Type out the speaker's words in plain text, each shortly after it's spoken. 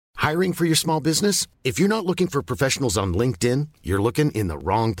Hiring for your small business? If you're not looking for professionals on LinkedIn, you're looking in the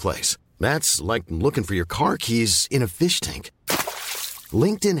wrong place. That's like looking for your car keys in a fish tank.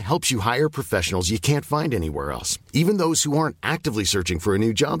 LinkedIn helps you hire professionals you can't find anywhere else, even those who aren't actively searching for a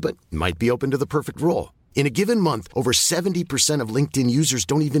new job but might be open to the perfect role. In a given month, over 70% of LinkedIn users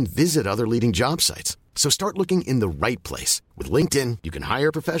don't even visit other leading job sites. So start looking in the right place. With LinkedIn, you can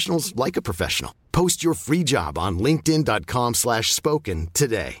hire professionals like a professional. Post your free job on linkedin.com/spoken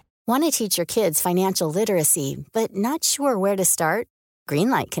today. Want to teach your kids financial literacy, but not sure where to start?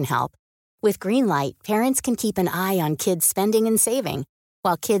 Greenlight can help. With Greenlight, parents can keep an eye on kids' spending and saving,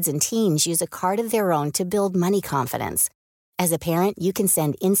 while kids and teens use a card of their own to build money confidence. As a parent, you can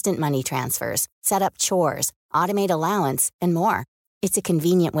send instant money transfers, set up chores, automate allowance, and more. It's a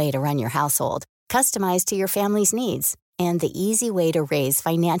convenient way to run your household, customized to your family's needs, and the easy way to raise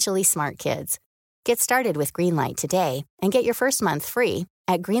financially smart kids. Get started with Greenlight today and get your first month free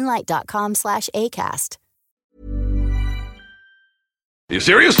at greenlight.com/ACAST. Are you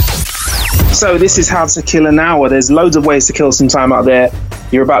serious? So this is how to kill an hour. There's loads of ways to kill some time out there.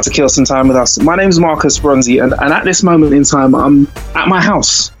 You're about to kill some time with us. My name is Marcus Bronzy, and at this moment in time, I'm at my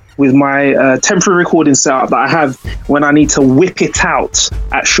house with my temporary recording setup that I have when I need to whip it out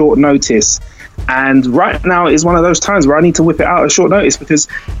at short notice. And right now is one of those times where I need to whip it out at short notice because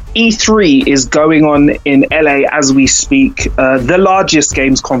E3 is going on in LA as we speak, the largest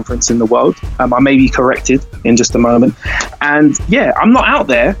games conference in the world. I may be corrected in just a moment. And yeah, I'm not out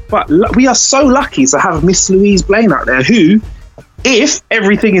there, but we are so lucky to have Miss Louise Blaine out there who, if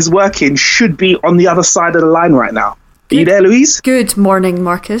everything is working, should be on the other side of the line right now. Are you there, Louise? Good morning,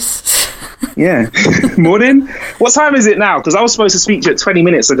 Marcus. Yeah. Morning. What time is it now? Because I was supposed to speak to you 20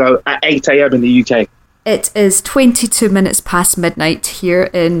 minutes ago at 8 a.m. in the UK. It is 22 minutes past midnight here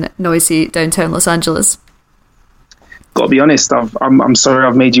in noisy downtown Los Angeles. Got to be honest, I'm sorry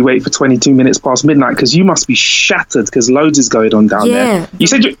I've made you wait for 22 minutes past midnight because you must be shattered because loads is going on down there. You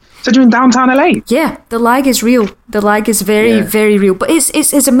said you're in downtown LA. Yeah, the lag is real. The lag is very, very real. But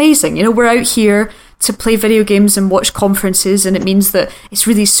it's amazing. You know, we're out here to play video games and watch conferences, and it means that it's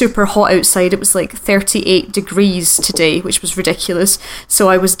really super hot outside. It was like 38 degrees today, which was ridiculous. So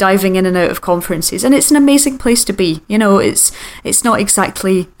I was diving in and out of conferences, and it's an amazing place to be. You know, it's not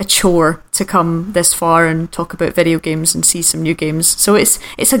exactly a chore to come this far and talk about video games and see some new games. So it's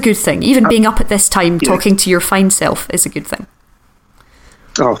a good thing. Even being up at this time talking to your fine self is a good thing.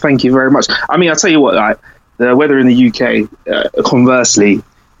 Oh, thank you very much. I mean, I'll tell you what, the weather in the UK, conversely,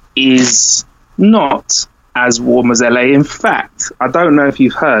 is not as warm as LA. In fact, I don't know if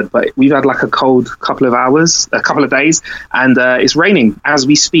you've heard, but we've had like a cold couple of days, and it's raining as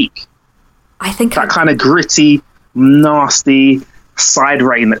we speak. I think that kind of gritty, nasty side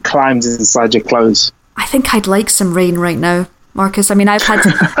rain that climbs inside your clothes. I think I'd like some rain right now, Marcus. I mean, I've had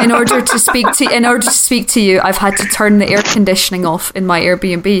to, in order to speak to you, I've had to turn the air conditioning off in my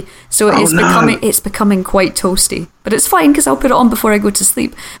Airbnb, so it's becoming quite toasty. But it's fine because I'll put it on before I go to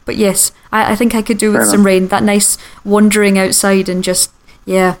sleep. But yes, I think I could do with some rain. That nice wandering outside and just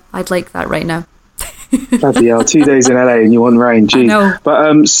I'd like that right now. Bloody hell, 2 days in LA and you want rain, geez. I know.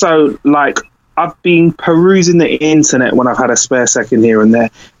 But so like I've been perusing the internet when I've had a spare second here and there,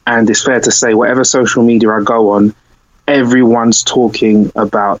 and it's fair to say whatever social media I go on, everyone's talking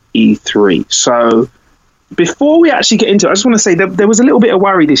about E3. So before we actually get into it, I just want to say that there was a little bit of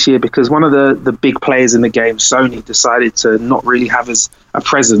worry this year because one of the big players in the game, Sony, decided to not really have a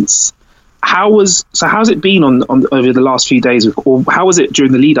presence. How's it been on over the last few days, or how was it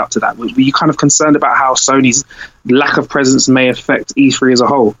during the lead up to that? Were you kind of concerned about how Sony's lack of presence may affect E3 as a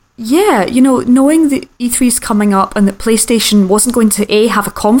whole? Yeah, you know, knowing that E3's coming up and that PlayStation wasn't going to A, have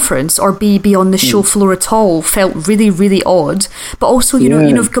a conference, or B, be on the show floor at all felt really, really odd. But also, you know,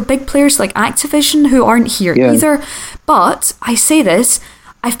 you've got big players like Activision who aren't here either. But I say this,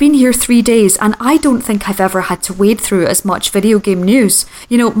 I've been here 3 days and I don't think I've ever had to wade through as much video game news.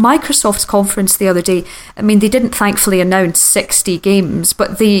 You know, Microsoft's conference the other day, I mean, they didn't thankfully announce 60 games,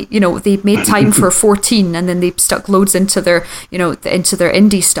 but they made time for 14 and then they stuck loads into their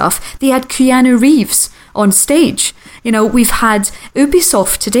indie stuff. They had Keanu Reeves on stage. You know, we've had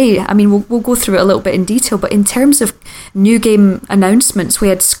Ubisoft today. I mean, we'll go through it a little bit in detail, but in terms of new game announcements, we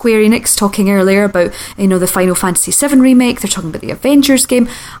had Square Enix talking earlier about, you know, the Final Fantasy VII remake. They're talking about the Avengers game.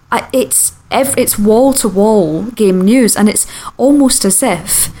 It's wall-to-wall game news, and it's almost as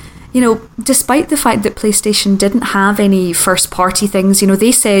if, you know, despite the fact that PlayStation didn't have any first-party things, you know,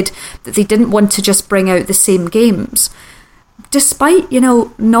 they said that they didn't want to just bring out the same games. despite,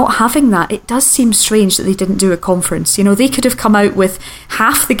 not having that, it does seem strange that they didn't do a conference. They could have come out with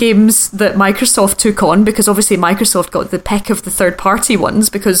half the games that Microsoft took on, because obviously Microsoft got the pick of the third-party ones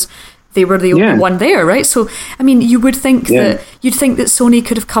because they were the only one there, right? So, I mean, you would think that Sony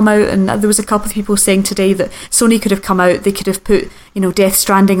could have come out, and there was a couple of people saying today that Sony could have come out, they could have put, Death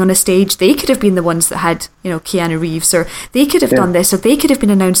Stranding on a stage, they could have been the ones that had, Keanu Reeves, or they could have done this, or they could have been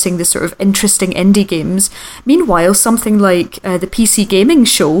announcing the sort of interesting indie games. Meanwhile, something like the PC Gaming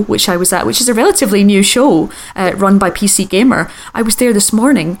Show, which I was at, which is a relatively new show run by PC Gamer, I was there this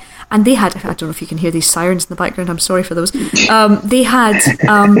morning, and they had, I don't know if you can hear these sirens in the background, I'm sorry for those. They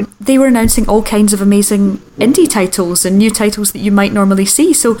were announcing all kinds of amazing indie titles and new titles that you might normally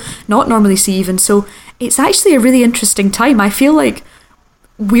see, not normally see even. So it's actually a really interesting time. I feel like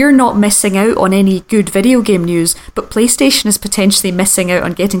we're not missing out on any good video game news, but PlayStation is potentially missing out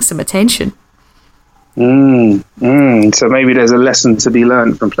on getting some attention. So maybe there's a lesson to be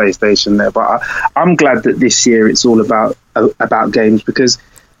learned from PlayStation there. But I'm glad that this year it's all about games, because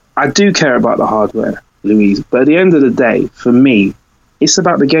I do care about the hardware, Louise, but at the end of the day, for me, it's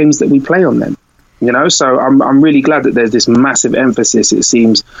about the games that we play on them, So I'm really glad that there's this massive emphasis, it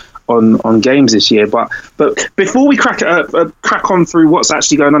seems, on games this year. But before we crack on through what's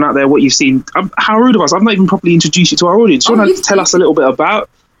actually going on out there, what you've seen, how rude of us! I've not even properly introduced you to our audience. Do you want to tell us a little bit about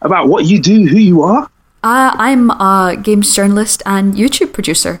what you do, who you are? I'm a games journalist and YouTube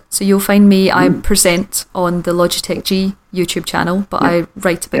producer. So you'll find me, I present on the Logitech G YouTube channel, but I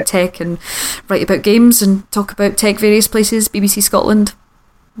write about tech and write about games and talk about tech various places, BBC Scotland,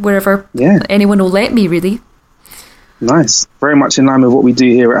 wherever anyone will let me, really. Nice. Very much in line with what we do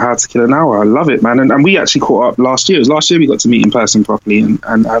here at How to Kill an Hour. I love it, man. And we actually caught up last year. It was last year we got to meet in person properly.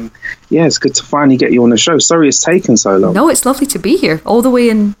 And it's good to finally get you on the show. Sorry it's taken so long. No, it's lovely to be here, all the way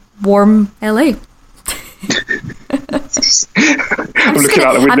in warm LA. I'm just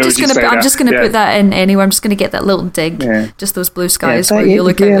going to put that in anywhere. I'm just going to get that little dig, just those blue skies where you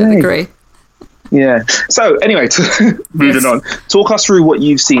look out at the grey. Yeah. So anyway, moving on. Talk us through what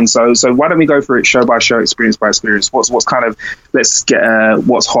you've seen. So why don't we go through it show by show, experience by experience? What's kind of, let's get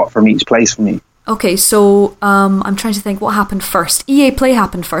what's hot from each place for me. Okay, so I'm trying to think what happened first. EA Play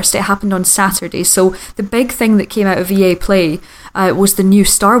happened first. It happened on Saturday. So the big thing that came out of EA Play was the new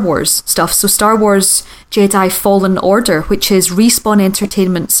Star Wars stuff. So Star Wars Jedi Fallen Order, which is Respawn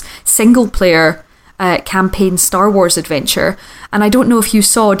Entertainment's single-player campaign Star Wars adventure. And I don't know if you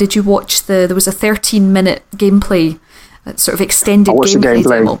saw, did you watch there was a 13-minute gameplay, sort of extended gameplay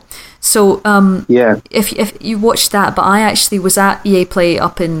demo. So if you watched that, but I actually was at EA Play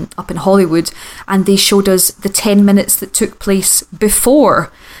up in Hollywood, and they showed us the 10 minutes that took place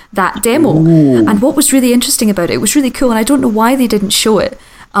before that demo. Ooh. And what was really interesting about it was really cool, and I don't know why they didn't show it.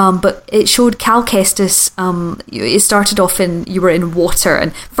 But it showed Cal Kestis. It started off you were in water,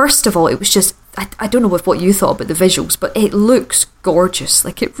 and first of all, it was just, I don't know what you thought about the visuals, but it looks gorgeous.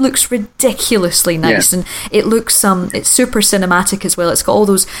 Like, it looks ridiculously nice, and it looks it's super cinematic as well. It's got all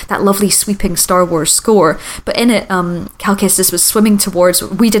that lovely sweeping Star Wars score. But in it, Cal Kestis was swimming towards.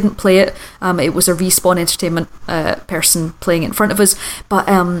 We didn't play it. It was a Respawn Entertainment person playing it in front of us. But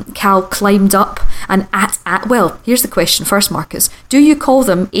Cal climbed up, and well, here's the question first, Marcus. Do you call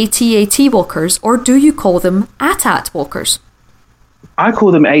them AT-AT walkers, or do you call them AT-AT walkers? I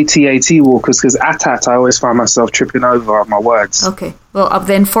call them AT-AT walkers, because AT-AT, I always find myself tripping over my words. Okay. Well,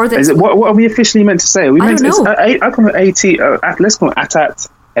 then for this... What are we officially meant to say? I don't know. I call it let's call it AT-AT.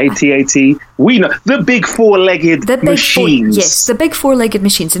 AT-AT. We know the big four-legged machines. Yes, the big four-legged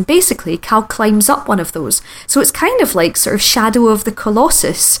machines. And basically, Cal climbs up one of those. So it's kind of like sort of Shadow of the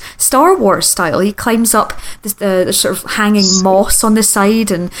Colossus, Star Wars style. He climbs up the sort of hanging moss on the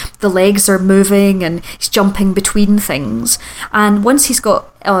side, and the legs are moving, and he's jumping between things. And once he's got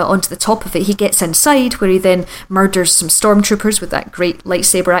onto the top of it, he gets inside, where he then murders some stormtroopers with that great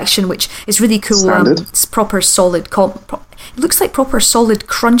lightsaber action, which is really cool. It's proper solid it looks like proper solid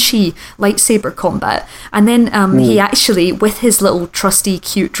crunchy lightsaber combat. And then he actually, with his little trusty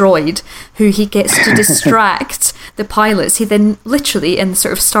cute droid, who he gets to distract the pilots, he then literally, in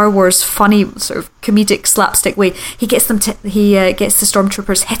sort of Star Wars funny sort of comedic slapstick way, he gets them he gets the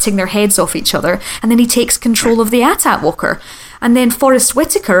stormtroopers hitting their heads off each other, and then he takes control of the AT-AT walker. And then Forrest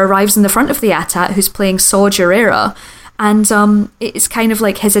Whitaker arrives in the front of the AT-AT, who's playing Saw Gerrera. And it's kind of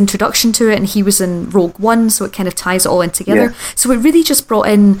like his introduction to it, and he was in Rogue One, so it kind of ties it all in together. Yeah. So it really just brought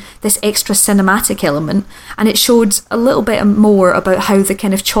in this extra cinematic element, and it showed a little bit more about how the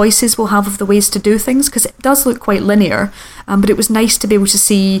kind of choices we'll have of the ways to do things, because it does look quite linear. But it was nice to be able to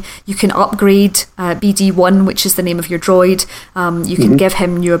see you can upgrade BD1, which is the name of your droid. You can give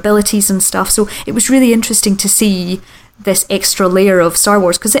him new abilities and stuff. So it was really interesting to see this extra layer of Star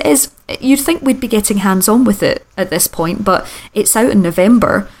Wars, because it is, you'd think we'd be getting hands-on with it at this point, but it's out in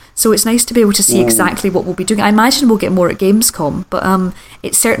November, so it's nice to be able to see exactly what we'll be doing. I imagine we'll get more at Gamescom, but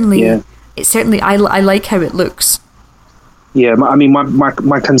it's certainly I like how it looks. Yeah, I mean,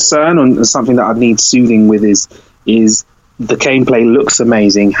 my concern and something that I need soothing with is the gameplay looks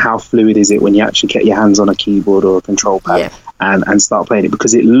amazing. How fluid is it when you actually get your hands on a keyboard or a control pad and start playing it?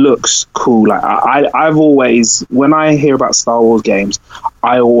 Because it looks cool. Like I've always, when I hear about Star Wars games,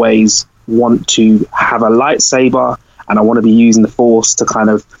 I always want to have a lightsaber and I want to be using the Force to kind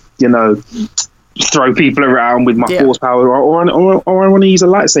of, throw people around with my Force power, or I want to use a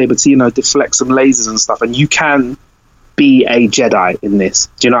lightsaber to, deflect some lasers and stuff. And you can be a Jedi in this.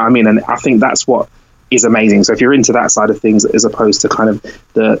 Do you know what I mean? And I think that's what is amazing. So if you're into that side of things, as opposed to kind of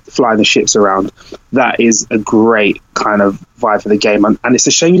the flying the ships around, that is a great kind of vibe for the game. And it's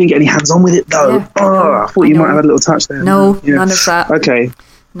a shame you didn't get any hands on with it though. I thought you might have had a little touch there. No, none of that. Okay.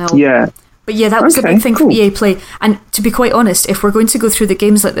 No. Yeah. But yeah, that was a big thing for EA Play. And to be quite honest, if we're going to go through the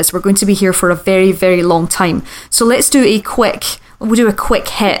games like this, we're going to be here for a very, very long time. So let's do a quick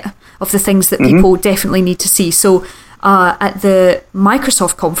hit of the things that people definitely need to see. So at the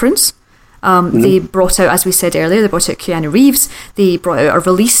Microsoft conference, they brought out, as we said earlier, they brought out Keanu Reeves. They brought out a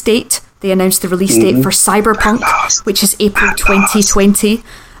release date. They announced the release date for Cyberpunk, which is April 2020.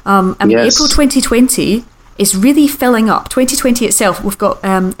 April 2020 is really filling up. 2020 itself, we've got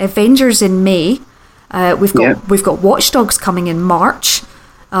Avengers in May. We've got Watch Dogs coming in March.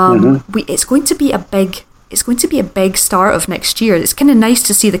 It's going to be a big start of next year. It's kind of nice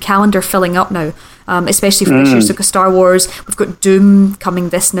to see the calendar filling up now, especially for this year. So Star Wars, we've got Doom coming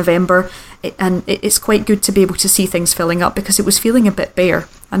this November, and it's quite good to be able to see things filling up because it was feeling a bit bare.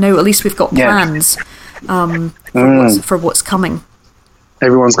 And now at least we've got plans for what's coming.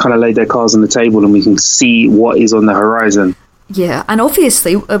 Everyone's kind of laid their cards on the table and we can see what is on the horizon. Yeah, and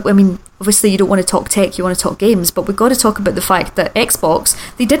obviously you don't want to talk tech, you want to talk games, but we've got to talk about the fact that Xbox,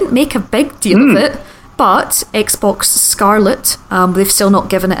 they didn't make a big deal of it, but Xbox Scarlet, they've still not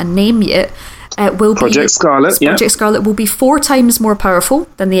given it a name yet, Project Scarlet will be 4 times more powerful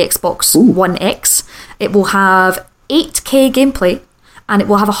than the Xbox One X. It will have 8K gameplay, and it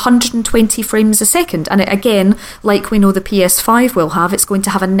will have 120 frames a second. And again, like we know the PS5 will have, it's going to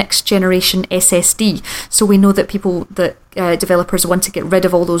have a next generation SSD. So we know that developers want to get rid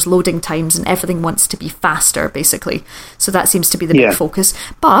of all those loading times and everything wants to be faster, basically. So that seems to be the big focus.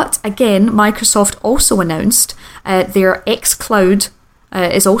 But again, Microsoft also announced their xCloud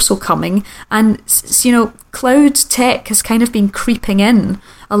is also coming, and cloud tech has kind of been creeping in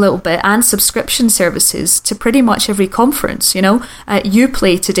a little bit, and subscription services to pretty much every conference.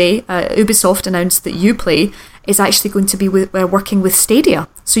 Uplay today, Ubisoft announced that Uplay is actually going to be working with Stadia,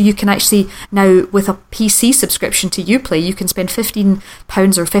 so you can actually now, with a PC subscription to Uplay, you can spend £15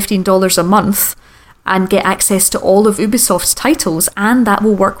 or $15 a month and get access to all of Ubisoft's titles, and that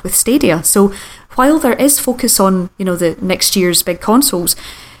will work with Stadia. So while there is focus on, the next year's big consoles,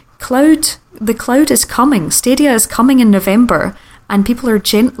 the cloud is coming. Stadia is coming in November, and people are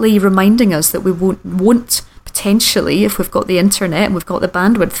gently reminding us that we won't potentially, if we've got the internet and we've got the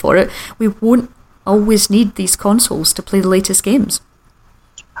bandwidth for it, we won't always need these consoles to play the latest games.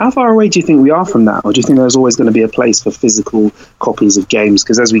 How far away do you think we are from that? Or do you think there's always going to be a place for physical copies of games?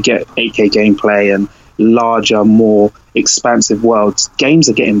 Because as we get 8K gameplay and larger, more expansive worlds, games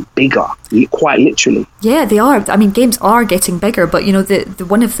are getting bigger, quite literally. Yeah, they are. I mean, games are getting bigger, but the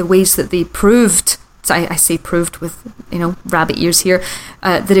one of the ways that they proved, I say proved with rabbit ears here,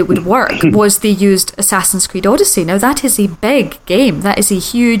 that it would work was they used Assassin's Creed Odyssey. Now that is a big game. That is a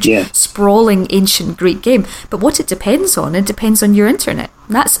huge, sprawling, ancient Greek game. But what it depends on your internet.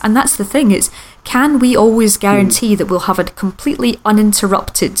 And that's the thing, is can we always guarantee that we'll have a completely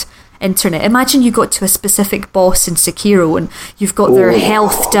uninterrupted internet? Imagine you got to a specific boss in Sekiro and you've got their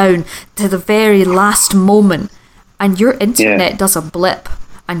health down to the very last moment, and your internet does a blip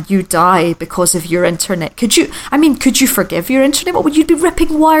and you die because of your internet. Could you forgive your internet? What would you be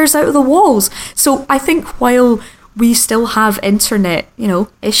ripping wires out of the walls? So I think while we still have internet,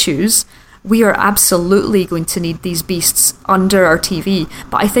 issues, we are absolutely going to need these beasts under our TV.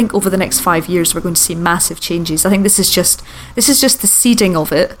 But I think over the next 5 years we're going to see massive changes. I think this is just the seeding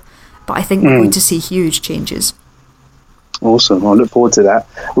of it, but I think we're going to see huge changes. Awesome! I look forward to that.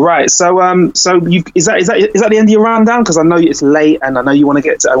 Right, so is that the end of your rundown? Because I know it's late, and I know you want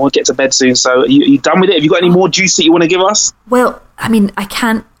to get to bed soon. So are you done with it? Have you got any more juice that you want to give us? Well, I mean, I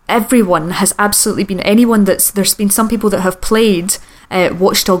can't. Everyone has absolutely been. There's been some people that have played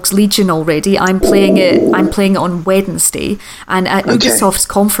Watch Dogs Legion already. I'm playing it on Wednesday, and at Ubisoft's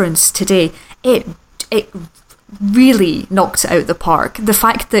conference today, it really knocked it out of the park. The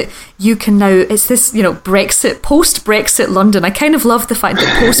fact that you can now, it's this, Brexit, post-Brexit London. I kind of love the fact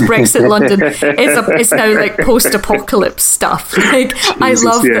that post-Brexit London is now like post-apocalypse stuff. Like, I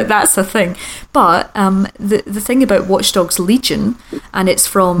love that that's a thing. But the thing about Watch Dogs Legion, and it's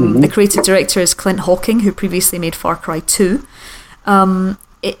from the creative director is Clint Hawking, who previously made Far Cry 2,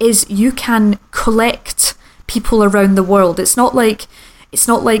 it is you can collect people around the world. It's not like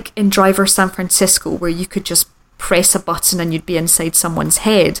in Driver San Francisco where you could just press a button and you'd be inside someone's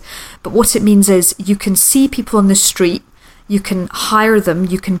head. But what it means is you can see people on the street, you can hire them,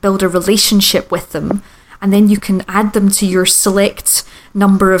 you can build a relationship with them, and then you can add them to your select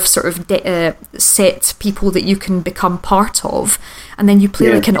number of sort of set people that you can become part of. And then you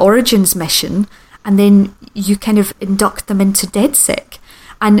play like an Origins mission, and then you kind of induct them into DedSec.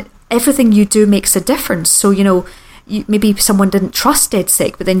 And everything you do makes a difference. So, maybe someone didn't trust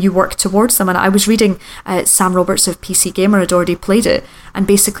DedSec, but then you work towards them. And I was reading Sam Roberts of PC Gamer had already played it and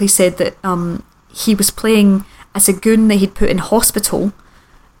basically said that he was playing as a goon that he'd put in hospital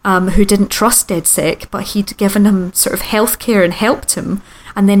who didn't trust DedSec, but he'd given him sort of healthcare and helped him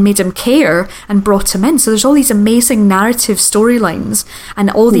and then made him care and brought him in. So there's all these amazing narrative storylines, and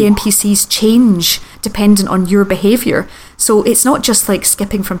all the NPCs change dependent on your behaviour. So it's not just like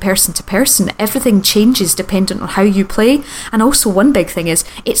skipping from person to person. Everything changes dependent on how you play. And also one big thing is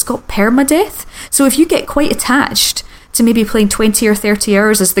it's got permadeath. So if you get quite attached to maybe playing 20 or 30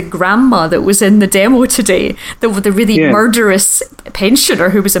 hours as the grandma that was in the demo today, the really murderous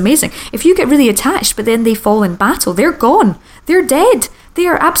pensioner who was amazing. If you get really attached, but then they fall in battle, they're gone. They're dead.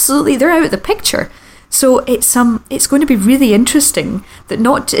 They're out of the picture. So it's going to be really interesting that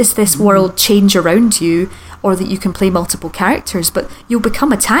not is this world change around you or that you can play multiple characters, but you'll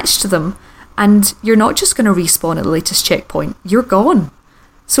become attached to them and you're not just going to respawn at the latest checkpoint. You're gone.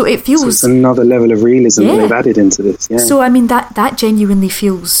 So it feels... So it's another level of realism that they've added into this. Yeah. So, I mean, that genuinely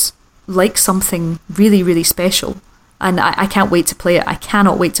feels like something really, really special. And I can't wait to play it. I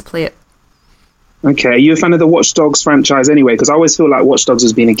cannot wait to play it. Okay, are you a fan of the Watch Dogs franchise anyway? Because I always feel like Watch Dogs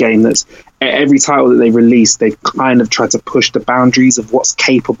has been a game that's, every title that they've released, they've kind of tried to push the boundaries of what's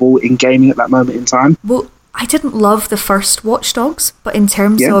capable in gaming at that moment in time. Well, I didn't love the first Watch Dogs, but in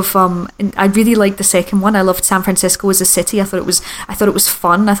terms of, I really liked the second one. I loved San Francisco as a city. I thought it was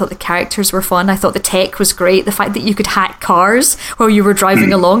fun. I thought the characters were fun. I thought the tech was great. The fact that you could hack cars while you were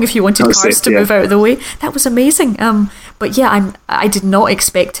driving along if you wanted cars to move out of the way, that was amazing. But yeah, I did not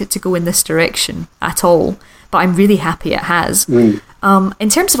expect it to go in this direction at all. But I'm really happy it has. In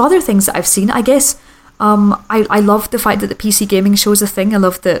terms of other things that I've seen, I guess. I love the fact that the PC gaming show is a thing. I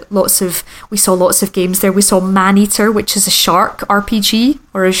love that we saw lots of games there. We saw Maneater, which is a shark RPG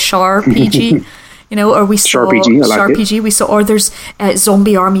or a Char PG, or we saw Char PG. We saw, or there's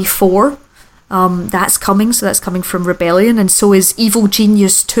Zombie Army 4. That's coming. So that's coming from Rebellion, and so is Evil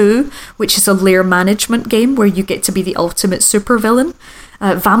Genius 2, which is a lair management game where you get to be the ultimate supervillain.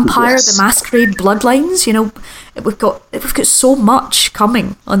 Vampire, the Masquerade Bloodlines, we've got so much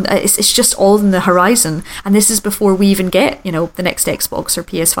coming on. It's just all in the horizon, and this is before we even get the next Xbox or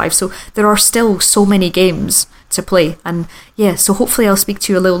PS5. So there are still so many games to play, and so hopefully I'll speak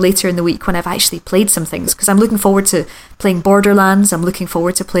to you a little later in the week when I've actually played some things, because I'm looking forward to playing Borderlands. I'm looking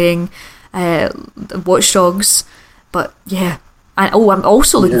forward to playing Watch Dogs, but I'm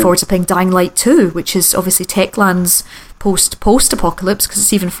also looking forward to playing Dying Light 2, which is obviously Techland's post-apocalypse, because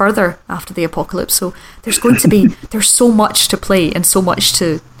it's even further after the apocalypse. So there's so much to play and so much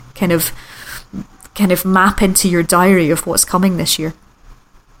to kind of map into your diary of what's coming this year.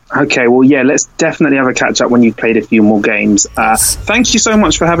 Okay, well, let's definitely have a catch-up when you've played a few more games. Thank you so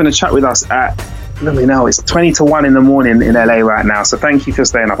much for having a chat with us let me know, it's 20 to 1 in the morning in LA right now, so thank you for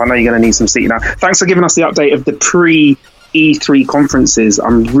staying up. I know you're going to need some sleep now. Thanks for giving us the update of the pre-E3 conferences.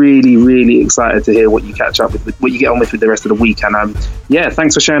 I'm really, really excited to hear what you catch up with, what you get on with the rest of the week. And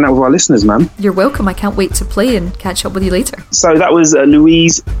thanks for sharing that with our listeners, man. You're welcome. I can't wait to play and catch up with you later. So that was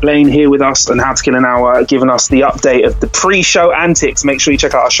Louise Blaine here with us on How to Kill an Hour, giving us the update of the pre-show antics. Make sure you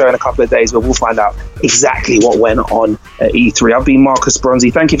check out our show in a couple of days where we'll find out exactly what went on at E3. I've been Marcus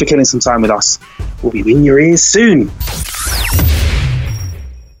Bronzy. Thank you for killing some time with us. We'll be in your ears soon.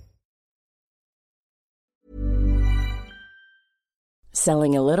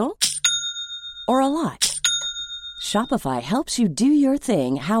 Selling a little or a lot? Shopify helps you do your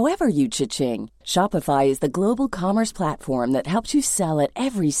thing however you cha-ching. Shopify is the global commerce platform that helps you sell at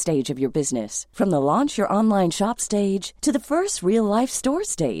every stage of your business. From the launch your online shop stage to the first real-life store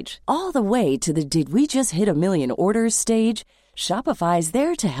stage, all the way to the did we just hit a million orders stage. Shopify's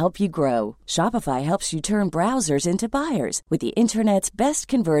there to help you grow. Shopify helps you turn browsers into buyers with the internet's best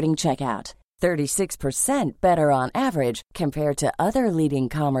converting checkout. 36% better on average compared to other leading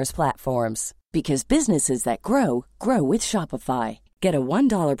commerce platforms. Because businesses that grow, grow with Shopify. Get a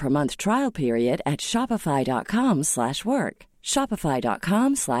 $1 per month trial period at shopify.com/work.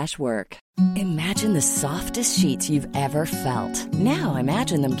 Shopify.com/work. Imagine the softest sheets you've ever felt. Now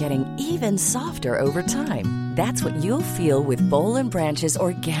imagine them getting even softer over time. That's what you'll feel with Boll & Branch's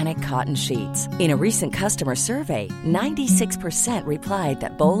organic cotton sheets. In a recent customer survey, 96% replied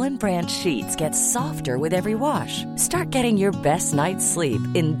that Boll & Branch sheets get softer with every wash. Start getting your best night's sleep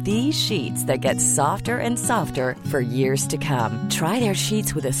in these sheets that get softer and softer for years to come. Try their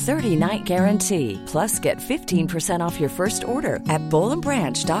sheets with a 30-night guarantee. Plus, get 15% off your first order at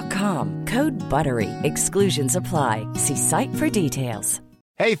BollandBranch.com. Code BUTTERY. Exclusions apply. See site for details.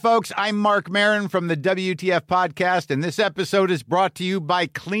 Hey folks, I'm Mark Maron from the WTF Podcast, and this episode is brought to you by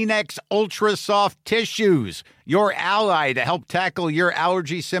Kleenex Ultra Soft Tissues, your ally to help tackle your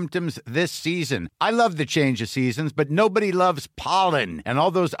allergy symptoms this season. I love the change of seasons, but nobody loves pollen and all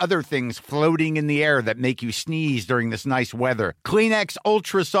those other things floating in the air that make you sneeze during this nice weather. Kleenex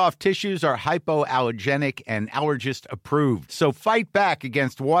Ultra Soft Tissues are hypoallergenic and allergist approved, so fight back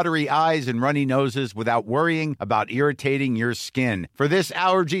against watery eyes and runny noses without worrying about irritating your skin. For this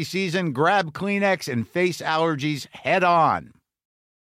allergy season, grab Kleenex and face allergies head on.